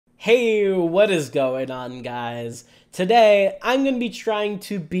Hey, what is going on, guys? Today, I'm going to be trying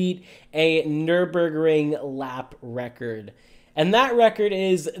to beat a Nürburgring lap record. And that record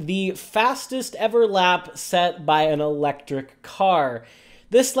is the fastest ever lap set by an electric car.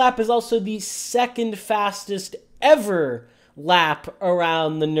 This lap is also the second fastest ever lap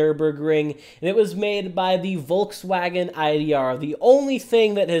around the Nürburgring, and it was made by the Volkswagen ID.R, the only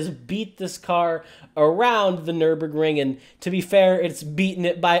thing that has beat this car around the Nürburgring, and to be fair, it's beaten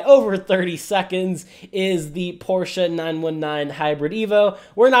it by over 30 seconds, is the Porsche 919 Hybrid Evo.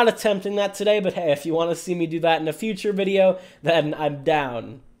 We're not attempting that today, but hey, if you want to see me do that in a future video, then I'm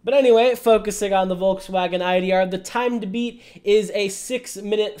down. But anyway, focusing on the Volkswagen ID.R, the time to beat is a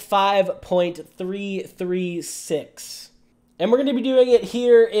 6-minute 5.336. And we're going to be doing it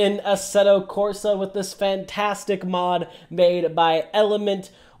here in Assetto Corsa with this fantastic mod made by Element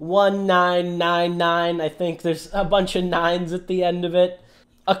 1999. I think there's a bunch of 9s at the end of it.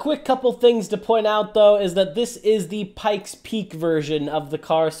 A quick couple things to point out, though, is that this is the Pikes Peak version of the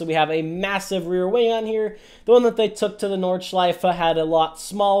car, so we have a massive rear wing on here. The one that they took to the Nordschleife had a lot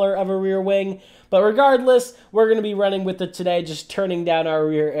smaller of a rear wing, but regardless, we're going to be running with it today. Just turning down our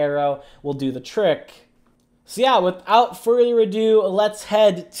rear arrow will do the trick. So yeah, without further ado, let's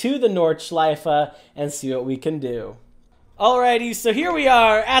head to the Nordschleife and see what we can do. Alrighty, so here we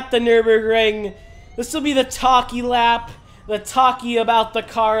are at the Nürburgring. This will be the talkie lap, the talkie about the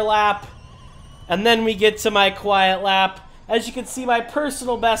car lap, and then we get to my quiet lap. As you can see, my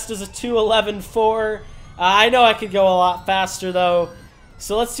personal best is a 2:11.4. I know I could go a lot faster though.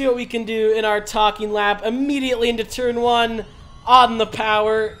 So let's see what we can do in our talking lap. Immediately into turn 1, on the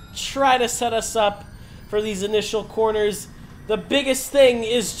power, try to set us up for these initial corners. The biggest thing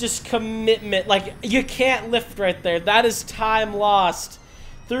is just commitment. Like, you can't lift right there. That is time lost.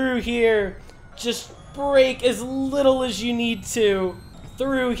 Through here, just brake as little as you need to.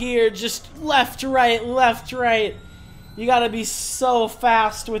 Through here, just left, right, left, right. You gotta be so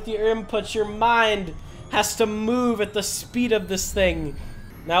fast with your inputs. Your mind has to move at the speed of this thing.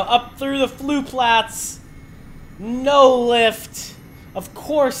 Now up through the Fluplats. No lift. Of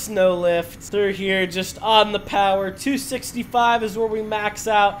course, no lift. Through here, just on the power. 265 is where we max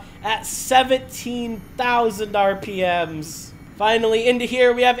out at 17,000 RPMs. Finally, into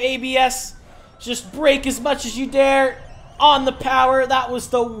here, we have ABS. Just brake as much as you dare. On the power. That was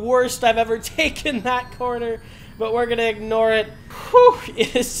the worst I've ever taken that corner, but we're going to ignore it. Whew,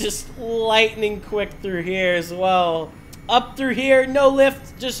 it is just lightning quick through here as well. Up through here, no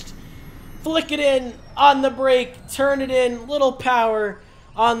lift. Just flick it in. On the brake, turn it in, little power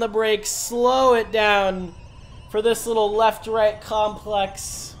on the brake, slow it down for this little left-right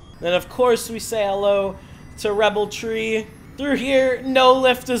complex. Then of course we say hello to Rebel Tree. Through here, no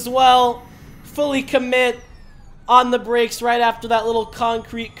lift as well, fully commit on the brakes right after that little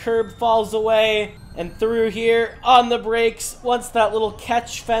concrete curb falls away. And through here, on the brakes, once that little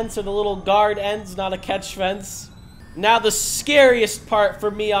catch fence or the little guard ends, not a catch fence. Now the scariest part for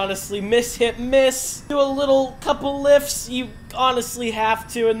me, honestly, miss, hit, miss. Do a little couple lifts, you honestly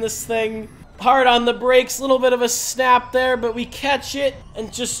have to in this thing. Hard on the brakes, little bit of a snap there, but we catch it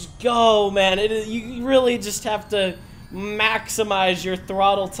and just go, man. You really just have to maximize your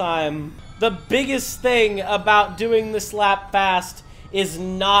throttle time. The biggest thing about doing this lap fast is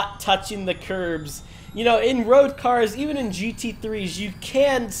not touching the curbs. You know, in road cars, even in GT3s, you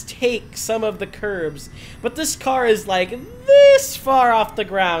can take some of the curbs, but this car is like this far off the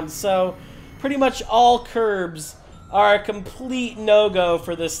ground, so pretty much all curbs are a complete no-go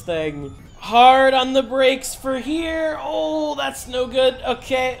for this thing. Hard on the brakes for here. Oh, that's no good.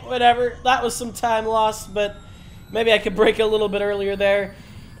 Okay, whatever. That was some time lost, but maybe I could brake a little bit earlier there.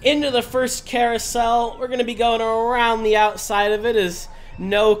 Into the first carousel. We're going to be going around the outside of it as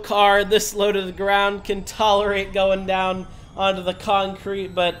no car this low to the ground can tolerate going down onto the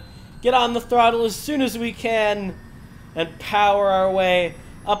concrete, but get on the throttle as soon as we can and power our way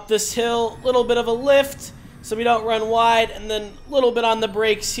up this hill. Little bit of a lift so we don't run wide, and then a little bit on the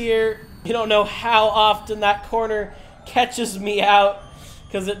brakes here. You don't know how often that corner catches me out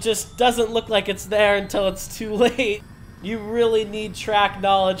because it just doesn't look like it's there until it's too late. You really need track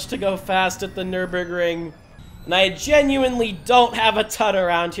knowledge to go fast at the Nürburgring. And I genuinely don't have a ton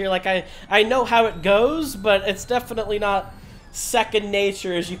around here. Like, I know how it goes, but it's definitely not second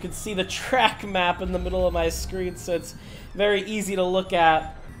nature, as you can see the track map in the middle of my screen, so it's very easy to look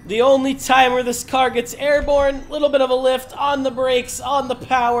at. The only time where this car gets airborne, little bit of a lift, on the brakes, on the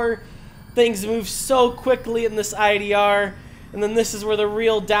power. Things move so quickly in this ID.R. And then this is where the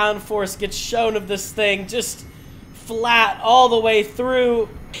real downforce gets shown of this thing. Just flat all the way through.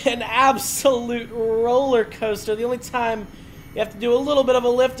 An absolute roller coaster. The only time You have to do a little bit of a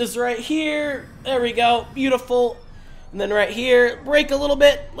lift is right here. There we go. Beautiful. And then right here, brake a little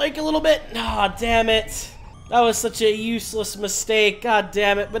bit. Brake a little bit. Aw, damn it. That was such a useless mistake. God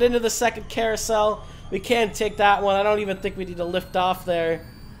damn it. But into the second carousel. We can take that one. I don't even think we need to lift off there.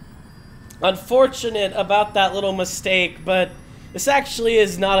 Unfortunate about that little mistake, but this actually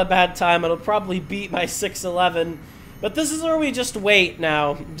is not a bad time. It'll probably beat my 611. But this is where we just wait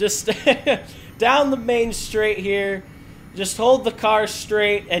now. Just down the main straight here. Just hold the car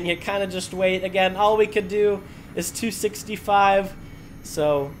straight and you kind of just wait. Again, all we could do is 265,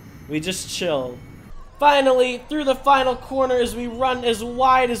 so we just chill. Finally, through the final corners, we run as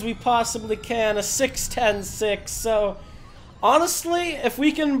wide as we possibly can, a 610.6. So honestly, if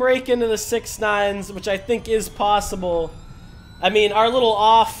we can break into the 6.9s, which I think is possible, I mean, our little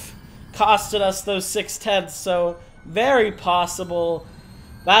off costed us those 6.10s, so very possible.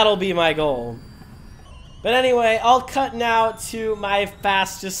 That'll be my goal. But anyway, I'll cut now to my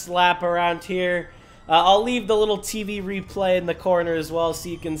fastest lap around here. I'll leave the little TV replay in the corner as well so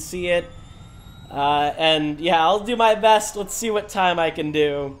you can see it. And yeah, I'll do my best. Let's see what time I can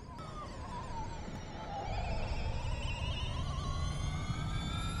do.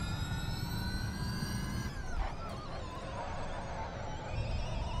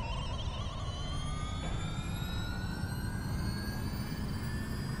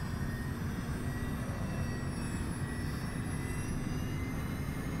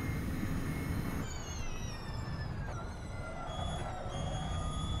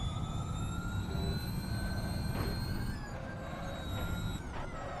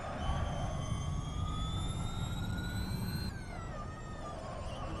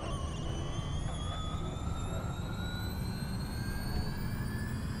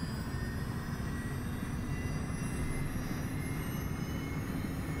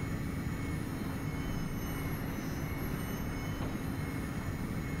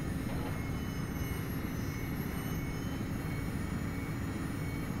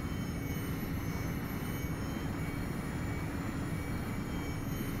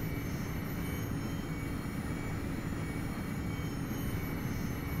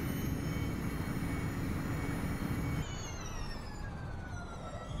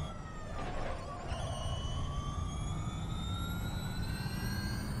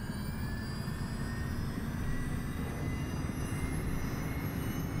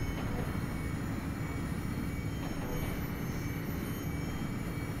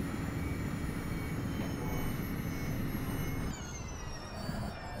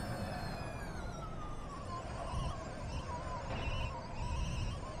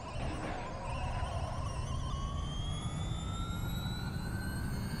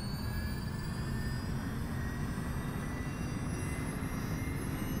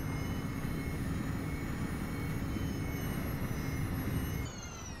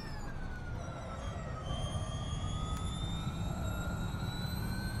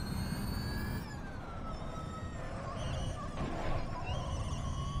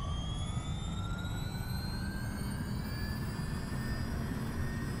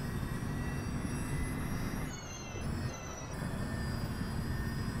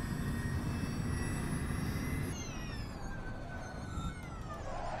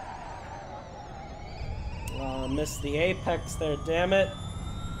 Missed the apex there, damn it.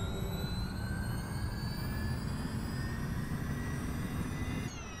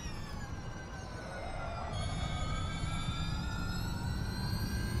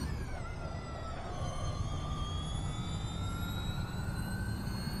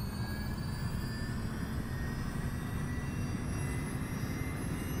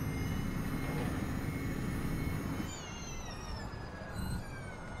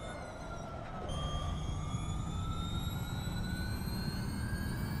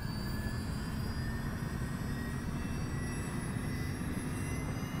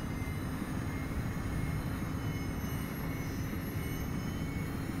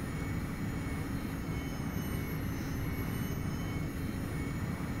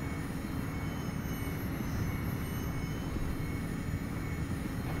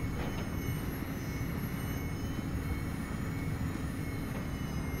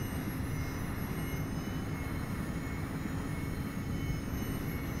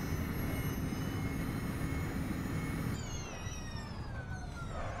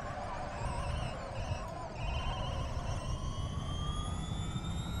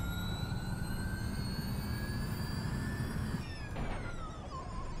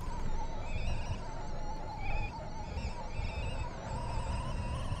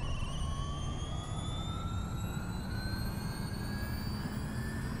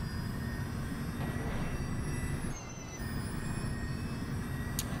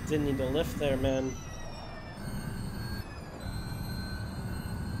 Didn't need to lift there, man.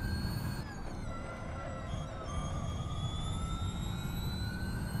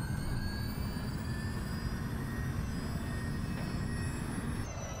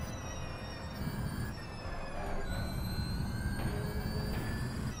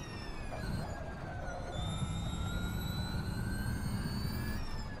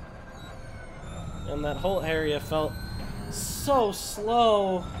 And that whole area felt so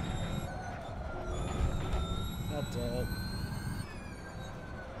slow. God damn it.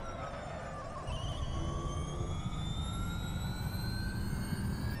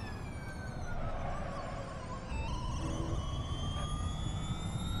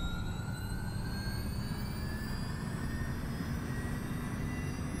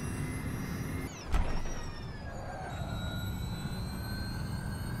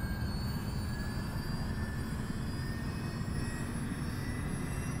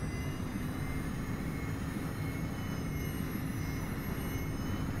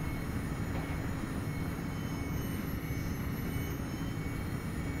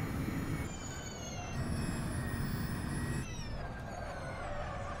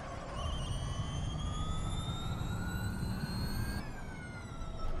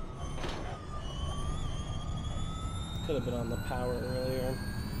 Could have been on the power earlier.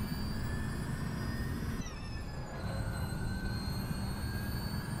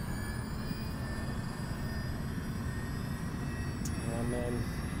 Oh man.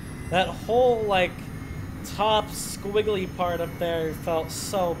 That whole like top squiggly part up there felt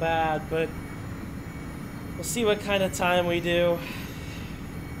so bad, but we'll see what kind of time we do.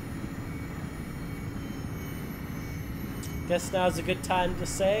 Guess now's a good time to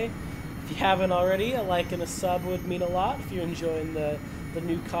say, if you haven't already, a like and a sub would mean a lot if you're enjoying the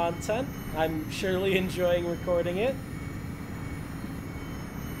new content. I'm surely enjoying recording it.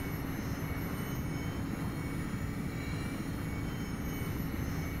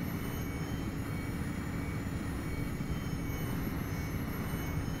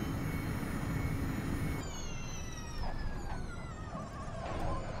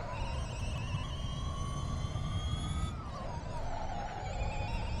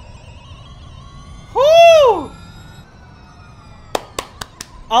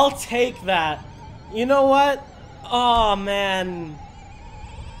 I'll take that. You know what? Oh, man.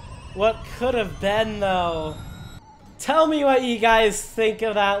 What could have been, though? Tell me what you guys think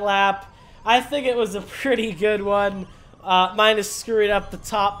of that lap. I think it was a pretty good one. Minus screwing up the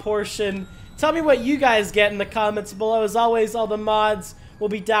top portion. Tell me what you guys get in the comments below. As always, all the mods will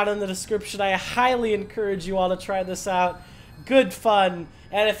be down in the description. I highly encourage you all to try this out. Good fun.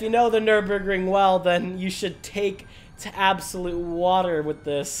 And if you know the Nürburgring well, then you should take to absolute water with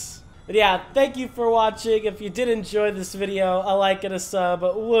this. But yeah, thank you for watching. If you did enjoy this video, a like and a sub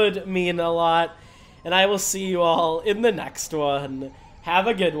would mean a lot. And I will see you all in the next one. Have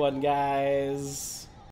a good one, guys.